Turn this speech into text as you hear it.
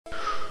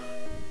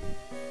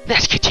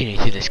let's continue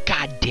through this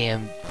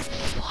goddamn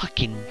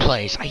fucking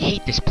place. I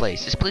hate this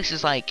place. This place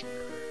is like,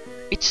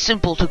 it's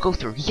simple to go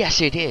through.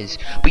 Yes, it is.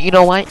 But you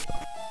know what?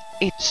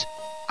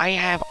 I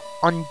have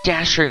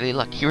undastardly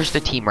luck. Here's the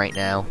team right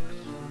now.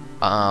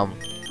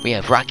 We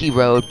have Rocky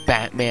Road,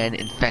 Batman,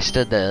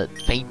 Infesta, the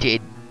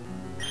Fainted,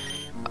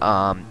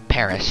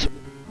 Paris.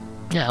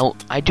 Now,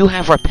 I do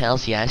have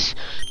repels, yes,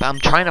 but I'm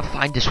trying to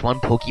find this one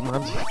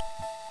Pokemon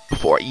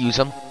before I use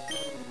them.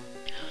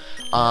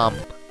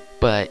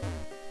 But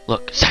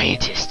look,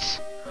 scientists.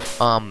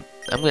 I'm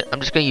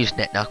just gonna use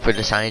NetKnock for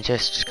the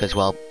scientists because,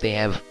 well, they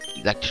have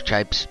electric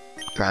types,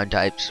 ground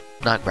types,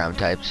 not ground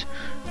types,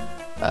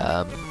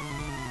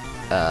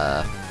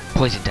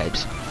 poison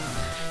types.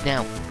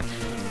 Now,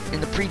 in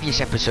the previous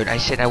episode, I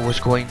said I was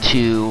going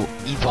to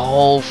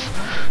evolve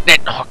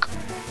NetKnock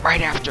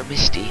right after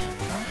Misty.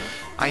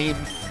 I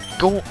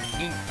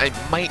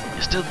might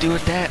still do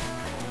that.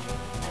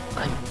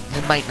 I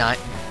might not.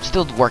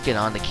 Still working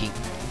on the key.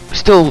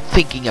 Still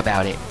thinking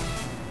about it.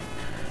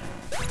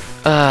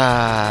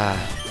 How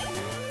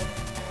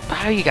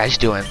are you guys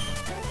doing?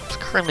 It's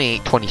currently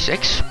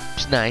 8:26.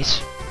 It's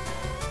nice.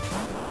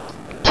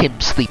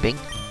 Tim's sleeping.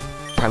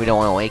 Probably don't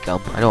want to wake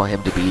him. I don't want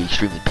him to be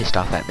extremely pissed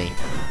off at me.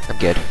 I'm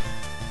good.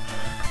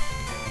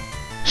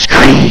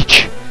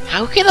 Screech!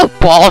 How can a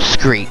ball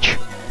screech?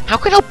 How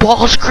can a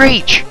ball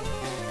screech?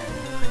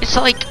 It's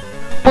like,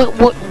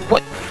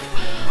 what?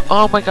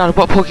 Oh my god,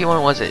 what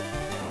Pokemon was it?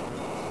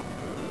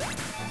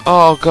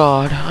 Oh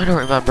god, I don't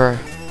remember.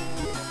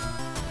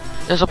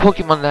 There's a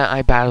Pokemon that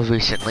I battled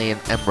recently in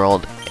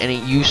Emerald, and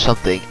it used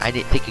something I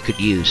didn't think it could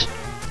use.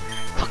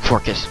 Fuck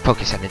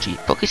Focus Energy.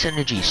 Focus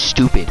Energy is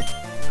stupid.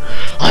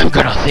 I'm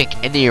gonna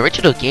think. In the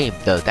original game,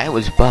 though, that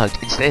was bugged.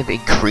 Instead of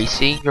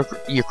increasing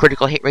your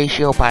critical hit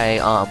ratio by,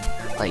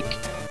 like,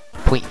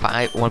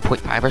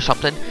 1.5 or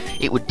something,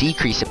 it would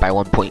decrease it by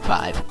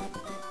 1.5.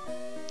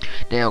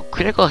 Now,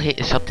 critical hit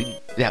is something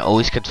that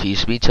always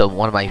confused me till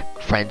one of my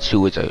friends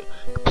who was a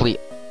complete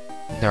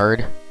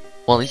nerd.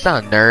 Well, he's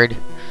not a nerd.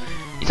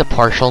 He's a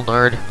partial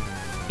nerd.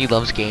 He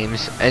loves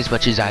games as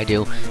much as I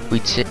do.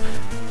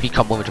 He'd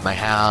come over to my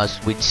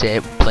house, we'd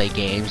sit, play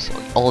games,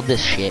 all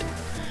this shit.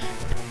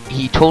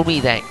 He told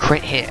me that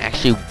crit hit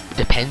actually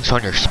depends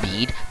on your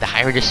speed. The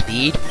higher the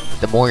speed,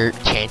 the more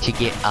chance you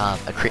get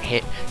a crit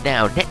hit.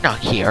 Now, NetKnock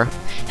here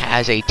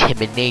has a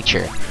timid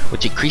nature,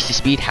 which increases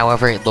speed,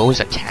 however it lowers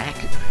attack.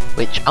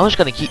 Which I was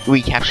gonna keep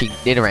recapturing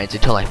Nidorans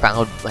until I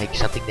found like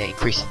something that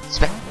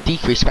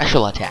decreased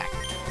special attack.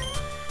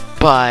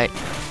 But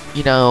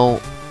you know,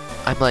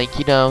 I'm like,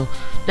 you know,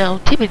 no,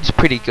 timid's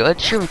pretty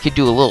good. Sure, we could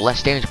do a little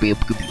less damage, but it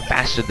could be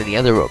faster than the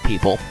other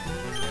people.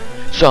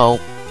 So,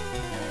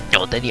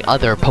 no, than the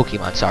other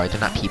Pokemon. Sorry, they're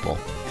not people.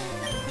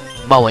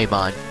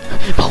 Moemon,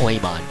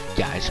 Moemon,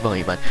 guys,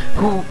 Moemon.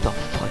 Who the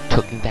fuck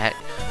took that?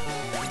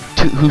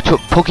 Who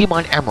took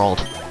Pokemon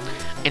Emerald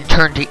and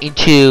turned it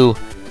into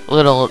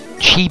little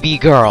chibi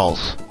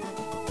girls?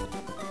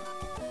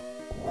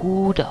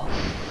 Who the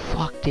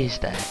fuck is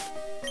that?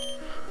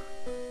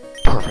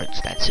 Perverts,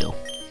 that's who.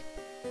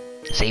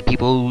 Same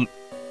people who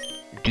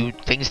do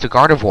things to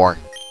Gardevoir.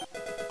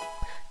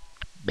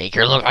 Make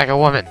her look like a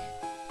woman.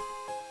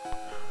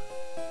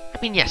 I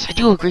mean, yes, I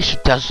do agree she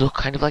does look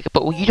kind of like it,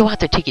 but you don't have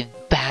to take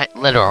it that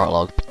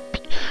literal.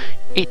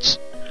 It's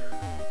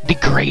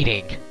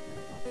degrading.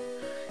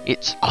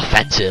 It's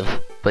offensive.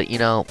 But, you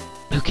know,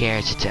 who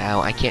cares? It's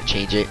out. I can't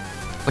change it.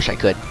 Wish I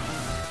could.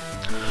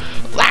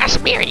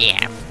 Last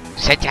Miriam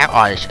sent out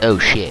artists. Oh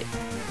shit.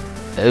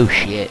 Oh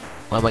shit.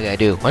 What am I gonna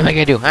do? What am I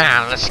gonna do?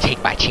 Let's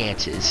take my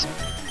chances.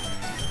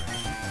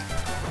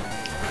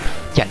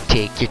 Gotta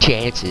take your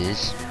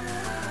chances.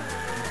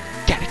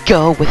 Gotta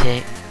go with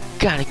it.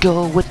 Gotta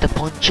go with the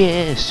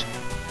punches.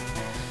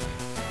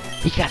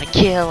 You gotta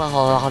kill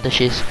all the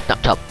shits.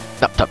 Nuptup,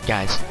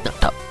 guys.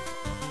 Nuptup.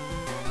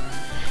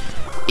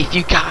 If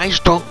you guys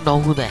don't know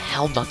who the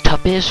hell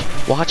Nuptup is,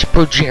 watch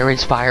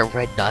Progeron's Fire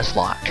Red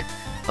Nuzlocke.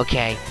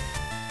 Okay?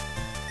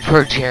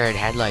 Progeron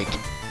had like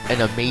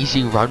an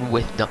amazing run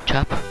with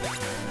Nuptup.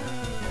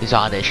 His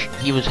Oddish.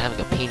 He was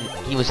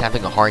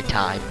having a hard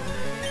time.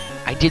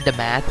 I did the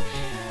math.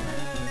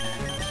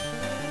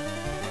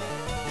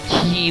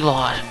 He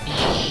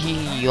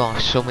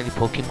lost so many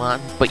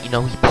Pokemon, but you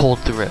know, he pulled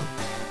through.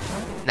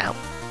 Now,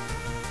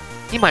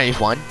 he might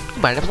have won, he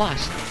might have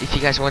lost. If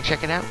you guys want to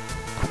check it out,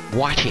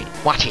 watch it,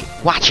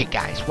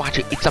 guys, watch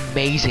it. It's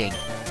amazing.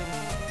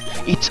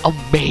 It's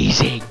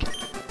amazing.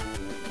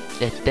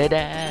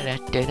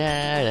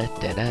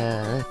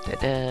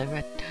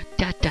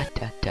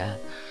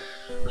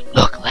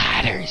 Look,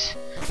 ladders.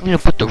 I'm gonna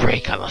put the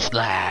rake on those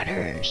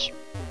ladders.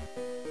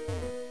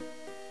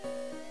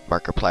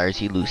 Markiplier's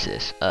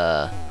Elusis.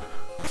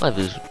 One of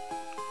his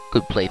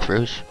good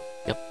playthroughs.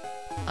 Yep.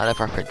 A lot of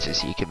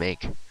references you can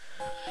make.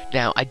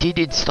 Now, I did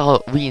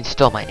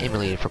reinstall my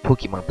emulator for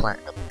Pokemon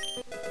Platinum.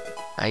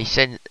 I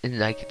said in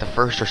like the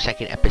first or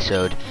second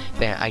episode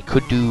that I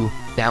could do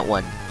that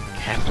one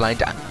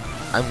half-blind.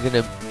 I'm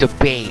gonna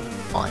debating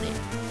on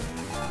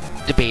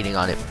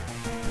it.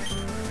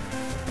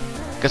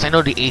 Because I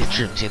know the 8th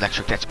Gym's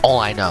electric, that's all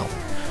I know.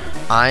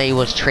 I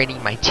was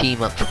training my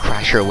team up for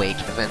Crasher Awake,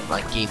 and then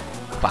my game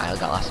file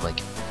got lost. I'm like,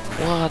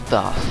 what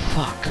the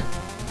fuck?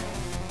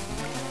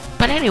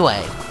 But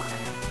anyway,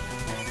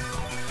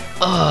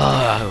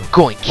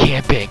 going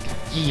camping,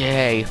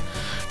 yay!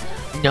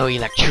 No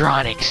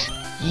electronics,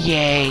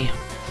 yay!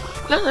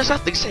 No, there's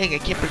nothing saying I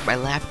can't bring my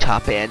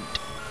laptop and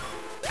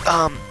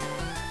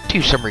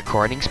do some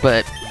recordings,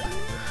 but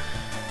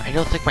I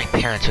don't think my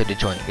parents would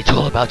enjoy it. It's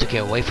all about to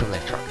get away from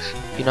electronics.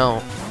 You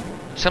know,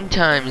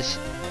 sometimes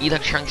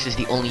electronics is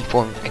the only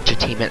form of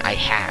entertainment I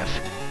have.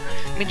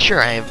 I mean, sure,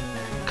 I have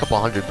a couple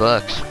 $100,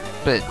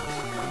 but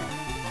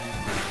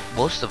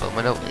most of them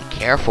I don't really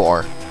care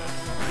for.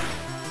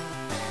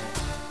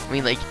 I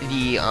mean, like,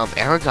 the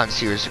Aragon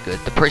series are good.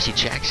 The Percy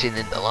Jackson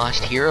and the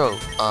Lost Hero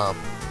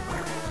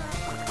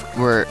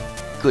were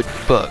good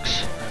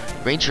books.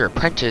 Ranger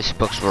Apprentice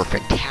books were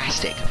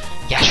fantastic.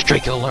 Yes,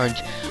 Draco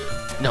learned...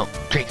 No,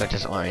 Draco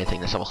doesn't learn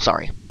anything this level,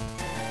 sorry.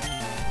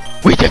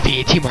 We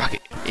defeated Team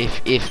Rocket!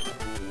 If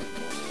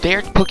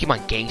they're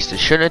Pokemon gangsters,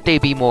 shouldn't they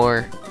be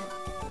more...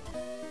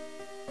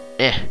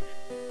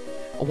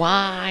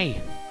 Why?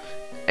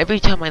 Every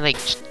time I, like,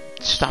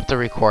 stop the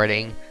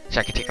recording, so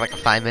I can take, like, a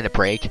 5-minute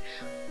break,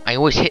 I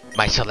always hit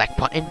my select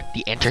button,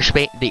 the enter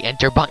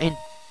button.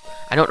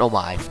 I don't know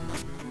why,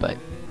 but...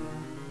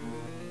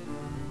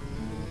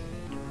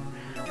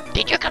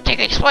 Did you come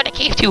to explore the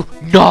cave too?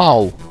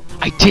 No!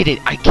 I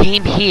didn't. I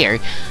came here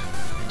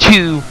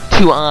to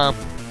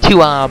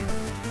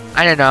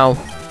I don't know,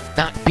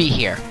 not be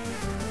here.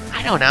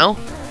 I don't know.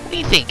 What are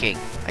you thinking?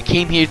 I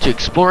came here to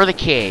explore the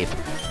cave.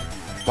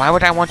 Why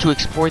would I want to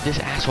explore this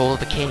asshole of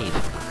the cave?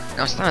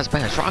 Now, it's not as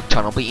bad as Rock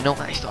Tunnel, but you know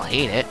what? I still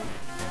hate it.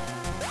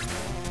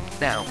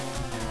 Now,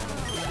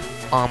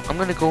 I'm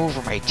gonna go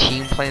over my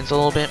team plans a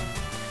little bit.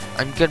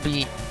 I'm gonna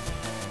be...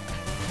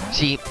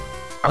 See,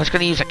 I was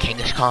gonna use a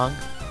Kangaskhan,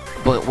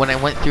 but when I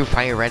went through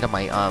Fire Red on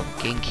my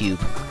GameCube,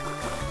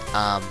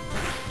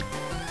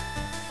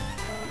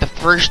 the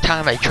first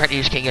time I tried to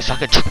use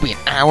Kangaskhan, it took me an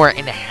hour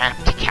and a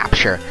half to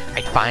capture.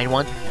 I'd find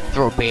one,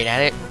 throw a bait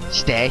at it,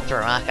 stay, throw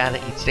a rock at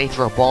it, he'd stay,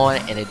 throw a ball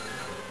at it, and it'd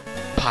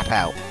pop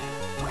out.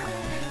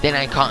 Then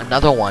I caught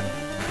another one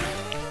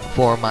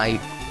for my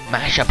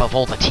mashup of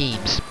all the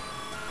teams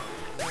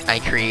I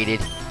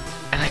created,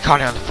 and I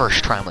caught it on the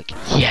first try. I'm like,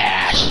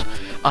 yes!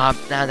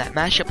 Now that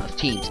mashup of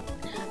teams,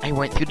 I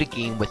went through the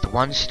game with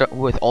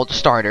with all the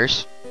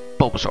starters.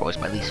 Bulbasaur was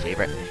my least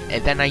favorite,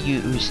 and then I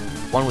used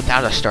one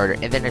without a starter,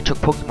 and then I took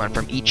Pokemon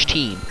from each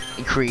team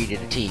and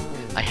created a team.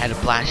 I had a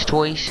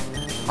Blastoise,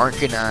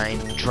 Arcanine,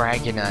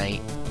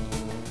 Dragonite,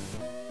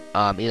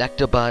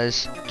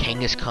 Electabuzz,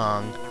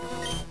 Kangaskhan,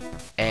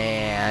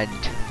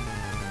 and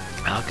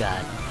oh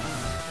god,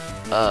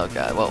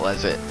 what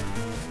was it?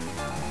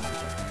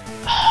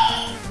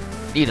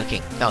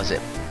 Nidoking, that was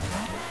it.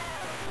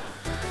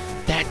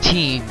 That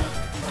team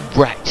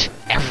wrecked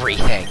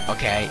everything,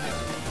 okay?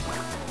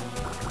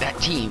 That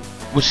team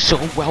was so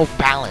well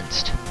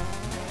balanced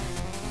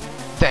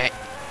that,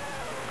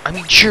 I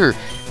mean, sure,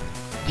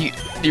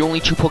 the only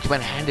two Pokemon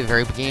I had at the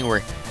very beginning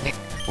were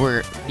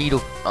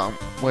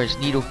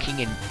Nidoking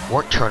and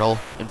Wart Turtle,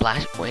 and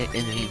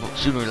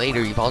sooner or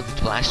later evolved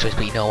into Blastoise,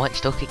 but you know what? It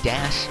still kicked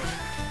ass.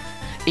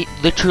 It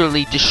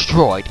literally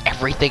destroyed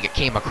everything it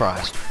came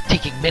across,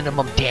 taking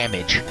minimum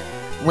damage.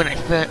 When I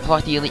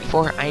fought the Elite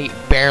Four, I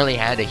barely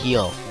had a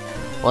heal.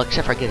 Well,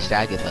 except for I get a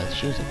Agatha.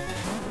 She was a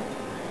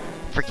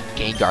freaking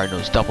Gengar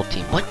knows double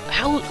team. What?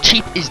 How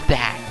cheap is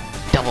that?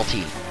 Double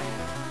team.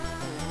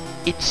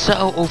 It's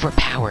so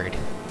overpowered.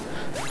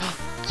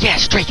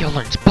 Yes, Draco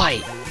learns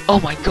Bite. Oh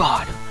my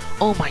god.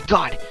 Oh my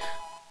god.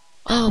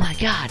 Oh my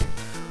god.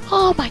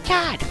 Oh my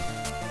god.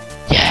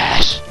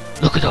 Yes.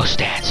 Look at those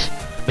stats.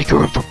 Make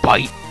room for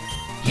Bite.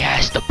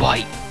 Yes, the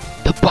Bite.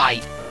 The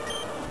Bite.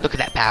 Look at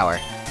that power.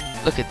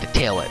 Look at the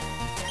tail whip.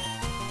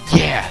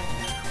 Yeah.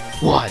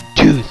 1,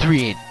 2,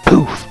 3, and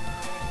poof.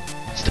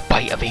 It's the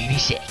Bite of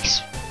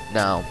 86.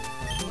 No.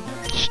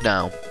 Just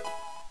no.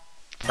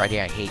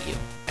 Friday, I hate you.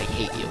 I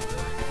hate you.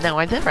 No,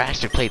 I never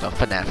actually played a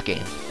FNAF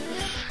game.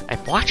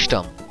 I've watched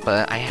them,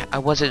 but I'm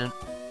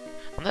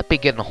not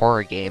big into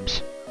horror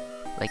games.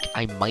 Like,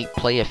 I might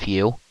play a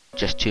few,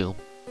 just to,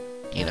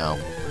 you know,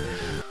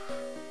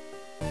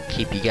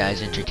 keep you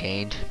guys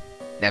entertained.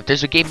 Now, if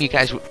there's a game you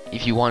guys,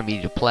 if you want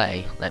me to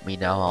play, let me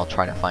know. I'll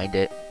try to find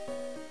it.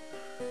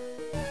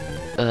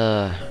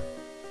 Can't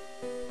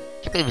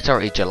believe it's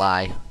already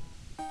July.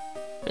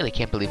 Really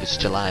can't believe it's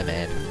July,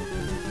 man.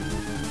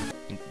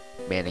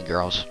 Man and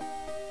girls.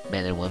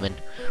 Men and women.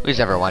 Who's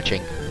ever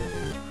watching?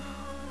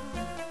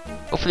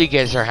 Hopefully you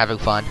guys are having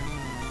fun.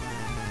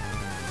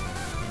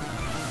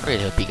 I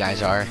really hope you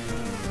guys are.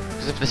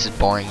 Because if this is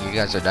boring, you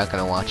guys are not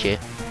gonna watch it.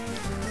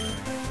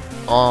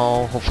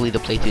 Oh, hopefully the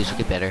playthroughs will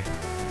get better.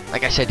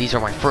 Like I said, these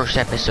are my first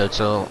episodes,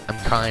 so I'm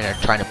kind of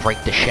trying to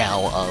break the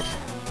shell of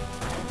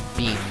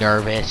being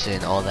nervous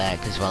and all that,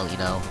 because, well, you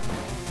know,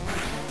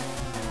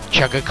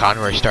 Chuck and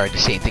Conroy started the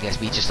same thing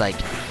as me, just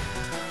like,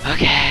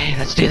 okay,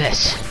 let's do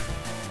this.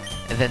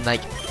 And then,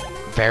 like,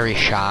 very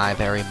shy,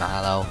 very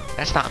mellow.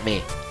 That's not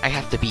me. I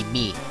have to be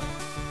me.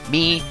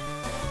 Me,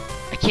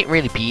 I can't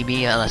really be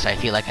me unless I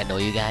feel like I know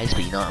you guys,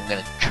 but you know what? I'm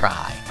gonna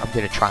try. I'm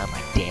gonna try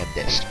my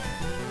damnedest.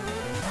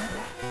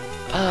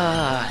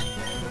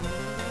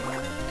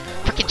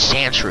 Freaking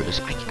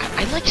Sandshrews.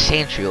 I like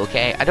Sandshrew,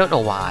 okay? I don't know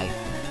why.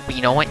 But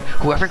you know what?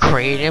 Whoever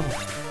created him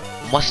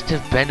must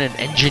have been an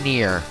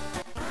engineer.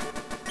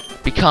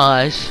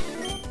 Because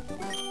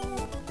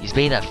he's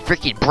made of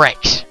freaking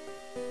bricks.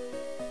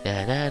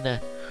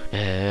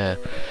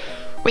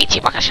 We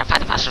team up shall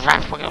find the fastest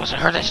rap for us and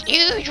hurt us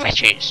huge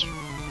riches.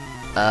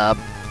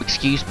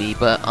 Excuse me,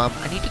 but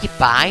I need to get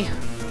by.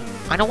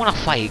 I don't want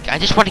to fight. I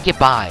just want to get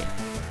by.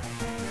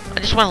 I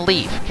just want to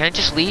leave. Can I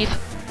just leave?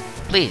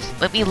 Please,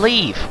 let me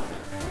leave.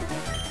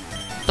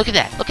 Look at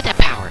that. Look at that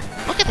power.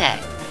 Look at that.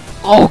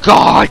 Oh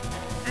god.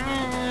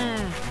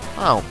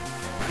 Oh.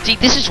 See,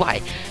 this is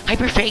why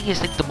Hyper Fang is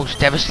like the most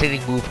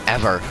devastating move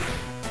ever.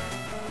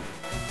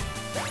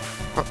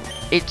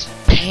 It's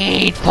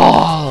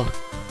painful.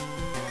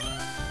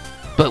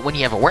 But when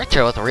you have a Word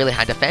Turtle with a really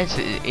high defense,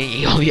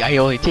 I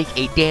only take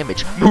 8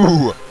 damage.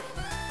 Moo!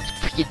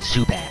 Freaking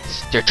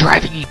Zubats. They're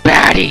driving me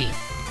batty!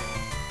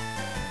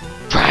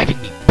 Driving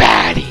me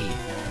batty!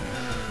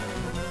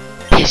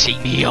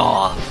 Pissing me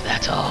off,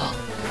 that's all.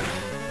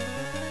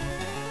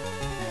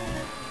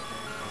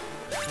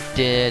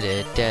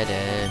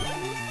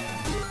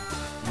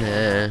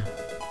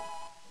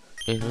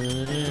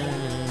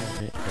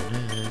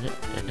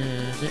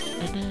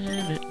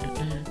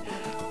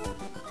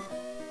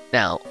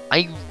 Now,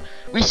 I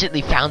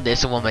recently found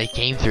this in one of my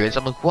game throughs.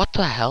 I'm like, what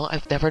the hell?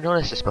 I've never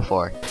noticed this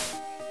before.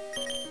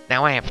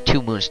 Now I have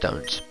 2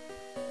 Moonstones.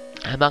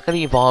 I'm not going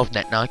to evolve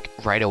Netnock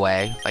right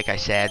away, like I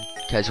said,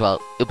 because, well,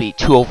 it'll be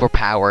too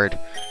overpowered.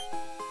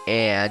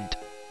 And,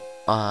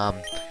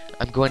 I'm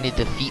going to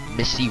defeat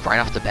Misty right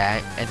off the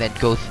bat, and then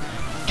go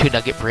to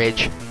Nugget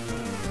Bridge.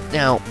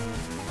 Now,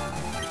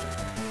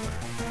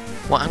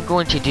 what I'm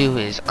going to do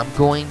is, I'm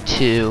going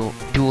to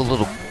do a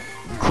little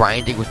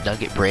grinding with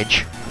Nugget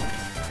Bridge.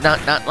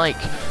 Not like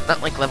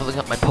leveling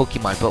up my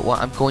Pokemon, but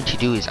what I'm going to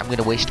do is I'm going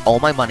to waste all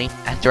my money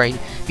after I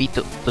beat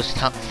those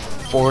top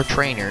 5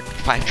 trainers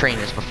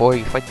before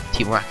you fight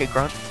Team Rocket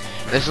Grunt.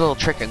 And there's a little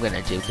trick I'm going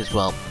to do, because,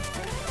 well,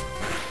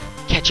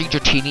 catching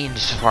Dratini in the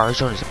Safari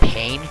Zone is a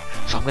pain,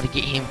 so I'm going to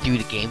get him through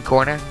the game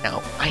corner.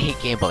 Now, I hate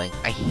gambling.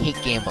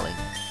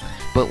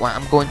 But what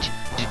I'm going to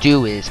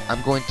do is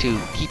I'm going to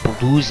keep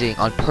losing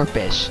on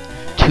purpose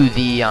to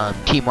the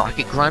Team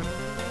Rocket Grunt,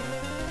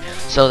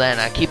 so then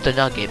I keep the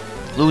Nugget,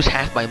 lose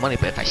half my money,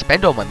 but if I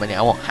spend all my money,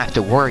 I won't have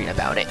to worry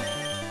about it.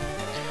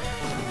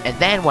 And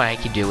then what I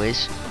can do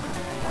is,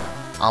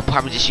 I'll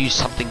probably just use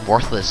something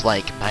worthless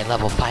like my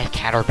level 5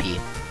 Caterpie.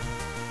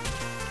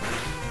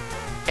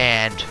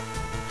 And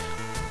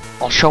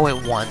I'll show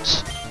it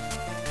once,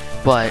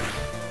 but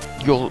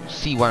you'll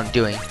see what I'm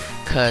doing,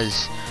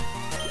 because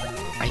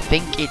I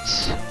think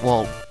it's,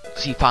 well,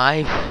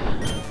 C5,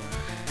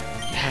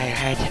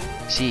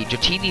 see,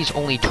 Dratini's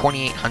only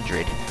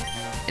 2,800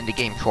 in the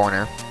game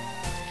corner.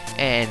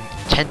 And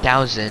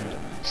 10,000,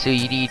 so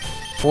you need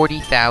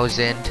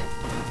 40,000,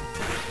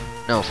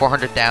 no,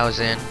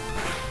 400,000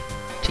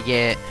 to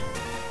get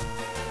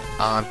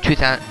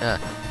 2,000.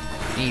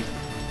 You need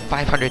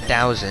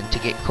 500,000 to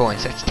get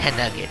coins. That's 10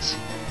 nuggets.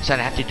 So I'd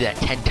have to do that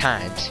 10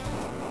 times.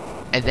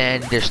 And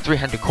then there's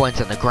 300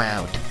 coins on the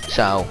ground.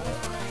 So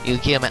you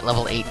get them at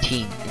level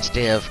 18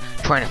 instead of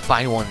trying to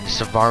find one in the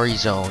Safari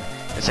Zone.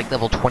 It's like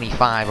level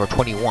 25 or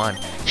 21.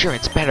 Sure,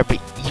 it's better, but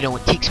you know,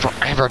 it takes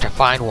forever to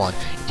find one.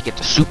 To get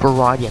the Super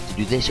Rod, you have to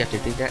do this, you have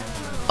to do that.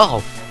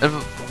 Oh,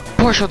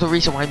 partial the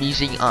reason why I'm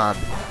using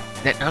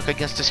Netnock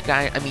against this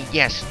guy. I mean,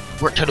 yes,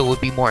 Word Turtle would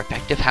be more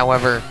effective.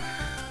 However,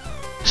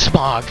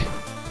 Smog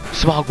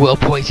will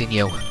poison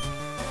you.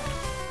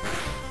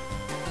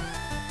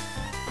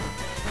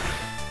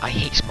 I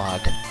hate Smog.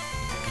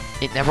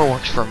 It never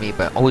works for me,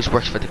 but always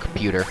works for the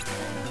computer.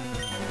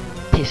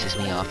 Pisses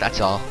me off,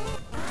 that's all.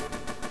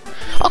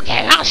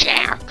 Okay, I'll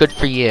share. Good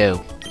for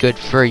you. Good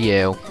for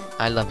you.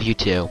 I love you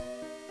too.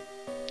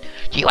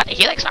 Do you want the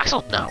Helix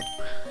Fossil? No.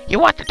 You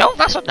want the Dome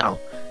Fossil? No.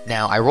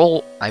 Now I'm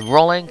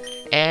rolling,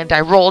 and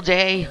I rolled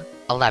a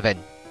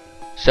 11.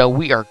 So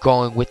we are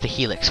going with the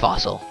Helix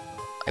Fossil,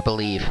 I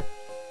believe.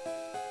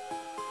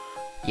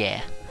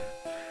 Yeah.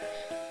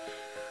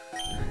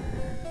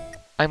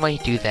 I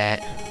might do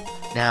that.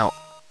 Now,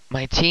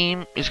 my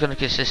team is going to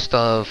consist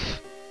of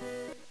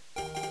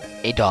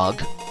a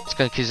dog. It's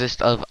going to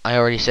consist of, I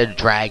already said,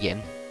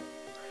 dragon.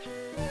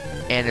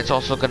 And it's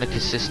also going to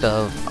consist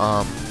of,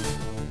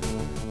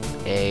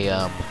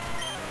 a,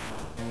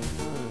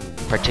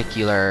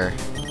 particular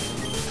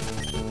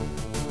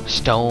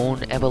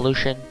stone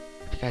evolution,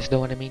 if you guys know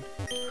what I mean.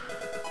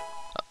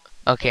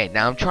 Okay,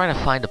 now I'm trying to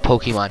find a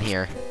Pokemon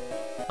here.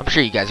 I'm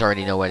sure you guys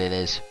already know what it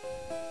is.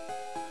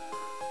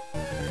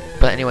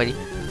 But anyway,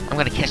 I'm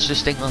gonna catch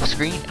this thing off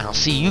screen, and I'll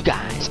see you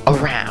guys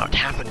around.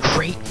 Have a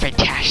great,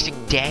 fantastic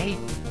day.